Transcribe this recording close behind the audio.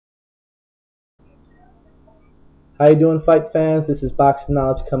How you doing, fight fans? This is Boxing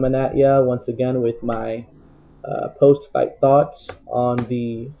Knowledge coming at ya once again with my post-fight thoughts on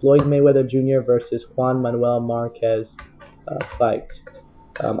the Floyd Mayweather Jr. versus Juan Manuel Marquez fight.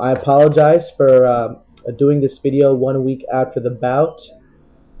 I apologize for doing this video 1 week after the bout,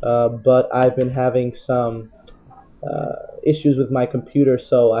 but I've been having some issues with my computer,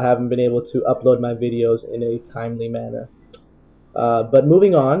 so I haven't been able to upload my videos in a timely manner. But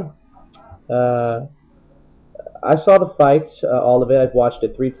moving on. I saw the fight, all of it. I've watched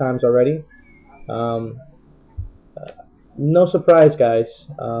it 3 times already. Um, no surprise, guys.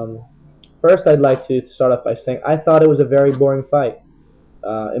 First, I'd like to start off by saying I thought it was a very boring fight.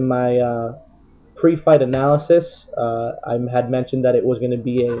 In my pre-fight analysis, I had mentioned that it was going to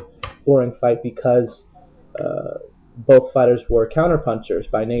be a boring fight because both fighters were counterpunchers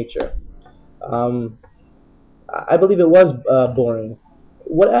by nature. I believe it was boring.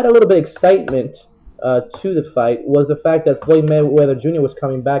 What added a little bit of excitement to the fight was the fact that Floyd Mayweather Jr. was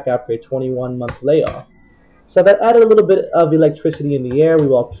coming back after a 21-month layoff. So that added a little bit of electricity in the air. We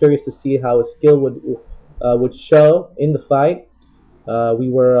were all curious to see how his skill would show in the fight. We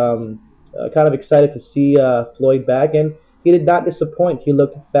were kind of excited to see Floyd back, and he did not disappoint. He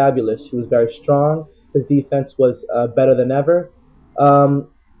looked fabulous. He was very strong. His defense was better than ever.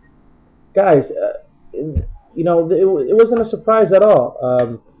 Guys, you know, it wasn't a surprise at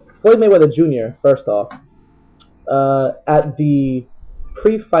all. Floyd Mayweather Jr., first off, at the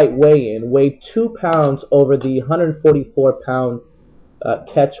pre-fight weigh-in, weighed 2 pounds over the 144-pound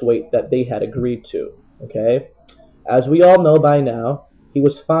catch weight that they had agreed to. Okay, as we all know by now, he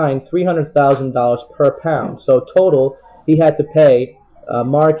was fined $300,000 per pound. So total, he had to pay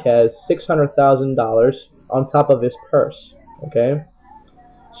Marquez $600,000 on top of his purse. Okay,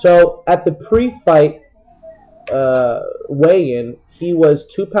 so at the pre-fight weigh-in, he was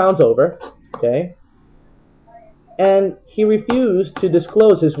 2 pounds over, okay, and he refused to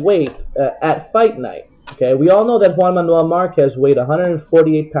disclose his weight at fight night. Okay, we all know that Juan Manuel Marquez weighed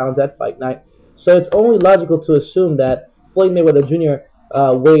 148 pounds at fight night, so it's only logical to assume that Floyd Mayweather Jr.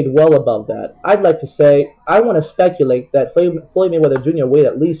 Weighed well above that. I'd like to say, I want to speculate that Floyd Mayweather Jr. weighed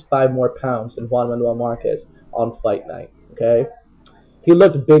at least 5 more pounds than Juan Manuel Marquez on fight night. Okay, he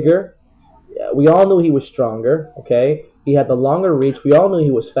looked bigger. We all knew he was stronger. Okay, he had the longer reach. We all knew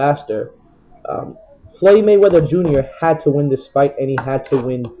he was faster. Floyd Mayweather Jr. had to win this fight, and he had to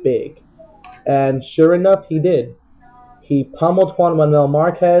win big. And sure enough, he did. He pummeled Juan Manuel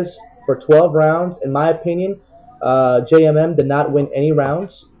Marquez for 12 rounds. In my opinion, JMM did not win any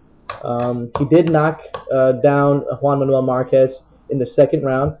rounds. He did knock down Juan Manuel Marquez in the second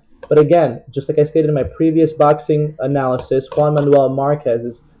round. But again, just like I stated in my previous boxing analysis, Juan Manuel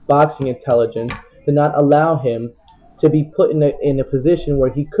Marquez's boxing intelligence did not allow him to be put in a position where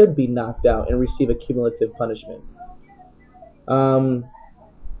he could be knocked out and receive a cumulative punishment.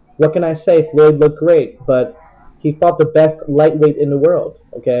 What can I say? Floyd looked great, but he fought the best lightweight in the world.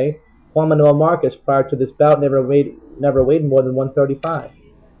 Okay, Juan Manuel Marquez prior to this bout never weighed more than 135.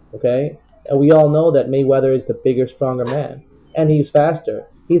 Okay, and we all know that Mayweather is the bigger, stronger man, and he's faster.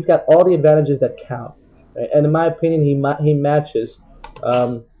 He's got all the advantages that count, right? And in my opinion, he matches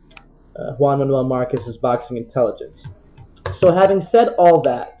Juan Manuel Marquez's boxing intelligence. So having said all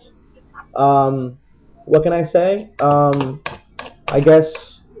that, what can I say? I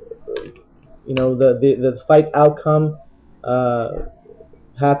guess, you know, the fight outcome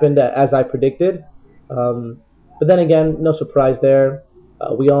happened as I predicted. But then again, no surprise there.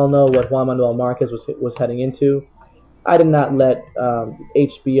 We all know what Juan Manuel Marquez was heading into. I did not let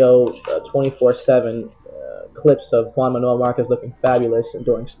HBO 24/7 clips of Juan Manuel Marquez looking fabulous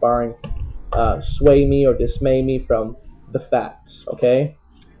during sparring sway me or dismay me from the facts, okay?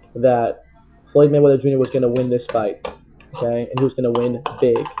 That Floyd Mayweather Jr. was going to win this fight, okay? And he was going to win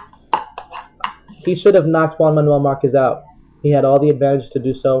big. He should have knocked Juan Manuel Marquez out. He had all the advantages to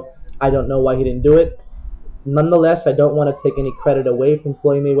do so. I don't know why he didn't do it. Nonetheless, I don't want to take any credit away from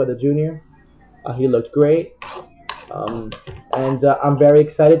Floyd Mayweather Jr. He looked great. And I'm very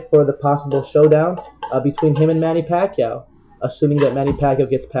excited for the possible showdown between him and Manny Pacquiao, assuming that Manny Pacquiao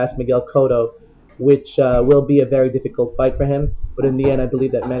gets past Miguel Cotto, which will be a very difficult fight for him. But in the end, I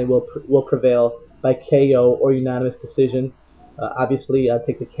believe that Manny will prevail by KO or unanimous decision. Obviously, I'll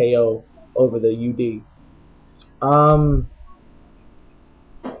take the KO over the UD.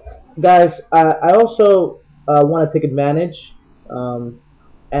 Guys, I also want to take advantage,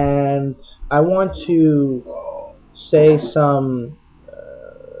 and I want to say some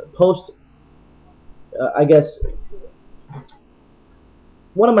I guess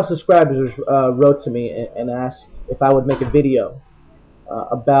one of my subscribers wrote to me and asked if I would make a video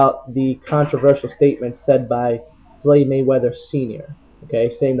about the controversial statement said by Floyd Mayweather Sr.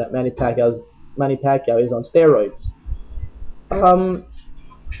 Okay, saying that Manny Pacquiao is on steroids. Um,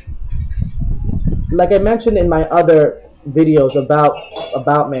 like I mentioned in my other videos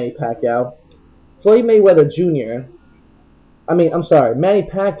about Manny Pacquiao, Floyd Mayweather Jr. I'm sorry, Manny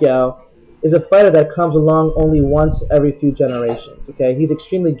Pacquiao is a fighter that comes along only once every few generations. Okay, he's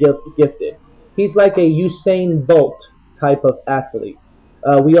extremely gifted. He's like a Usain Bolt type of athlete.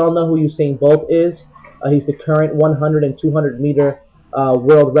 We all know who Usain Bolt is. He's the current 100 and 200 meter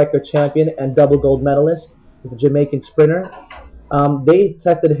world record champion and double gold medalist. He's a Jamaican sprinter. They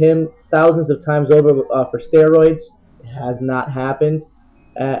tested him thousands of times over for steroids. It has not happened.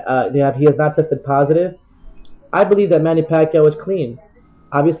 He has not tested positive. I believe that Manny Pacquiao is clean.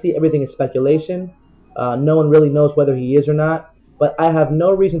 Obviously, everything is speculation. No one really knows whether he is or not. But I have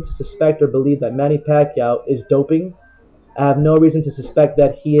no reason to suspect or believe that Manny Pacquiao is doping. I have no reason to suspect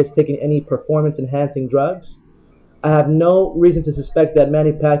that he is taking any performance-enhancing drugs. I have no reason to suspect that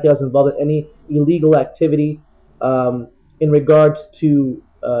Manny Pacquiao is involved in any illegal activity in regards to,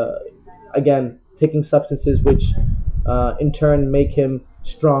 again, taking substances which in turn make him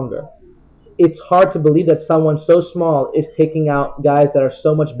stronger. It's hard to believe that someone so small is taking out guys that are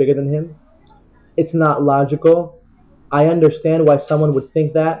so much bigger than him. It's not logical. I understand why someone would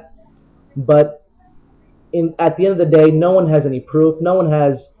think that, but at the end of the day, no one has any proof. No one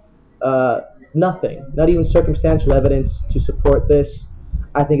has uh, nothing, not even circumstantial evidence to support this.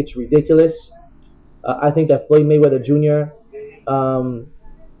 I think it's ridiculous. I think that Floyd Mayweather Jr., um,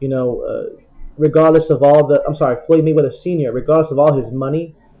 you know, regardless of all the, I'm sorry, Floyd Mayweather Sr., regardless of all his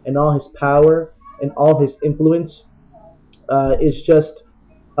money and all his power and all his influence, is just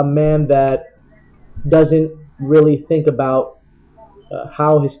a man that doesn't really think about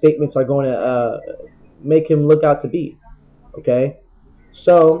how his statements are going to make him look out to be. Okay?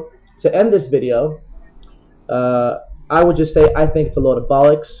 So, to end this video, uh, I would just say I think it's a load of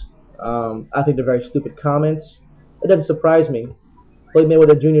bollocks. I think they're very stupid comments. It doesn't surprise me. Floyd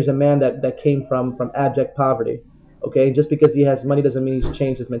Mayweather Jr. is a man that came from abject poverty. Okay, just because he has money doesn't mean he's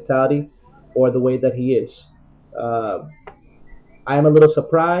changed his mentality or the way that he is. Uh, I am a little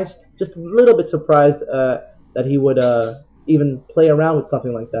surprised, just a little bit surprised that he would even play around with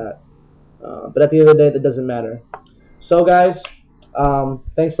something like that. But at the end of the day, that doesn't matter. So, guys,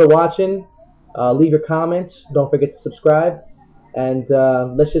 thanks for watching. Leave your comments. Don't forget to subscribe. And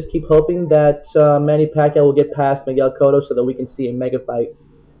let's just keep hoping that Manny Pacquiao will get past Miguel Cotto so that we can see a mega fight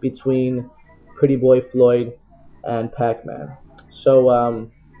between Pretty Boy Floyd and Pac-Man. So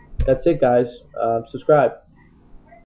that's it, guys. Subscribe.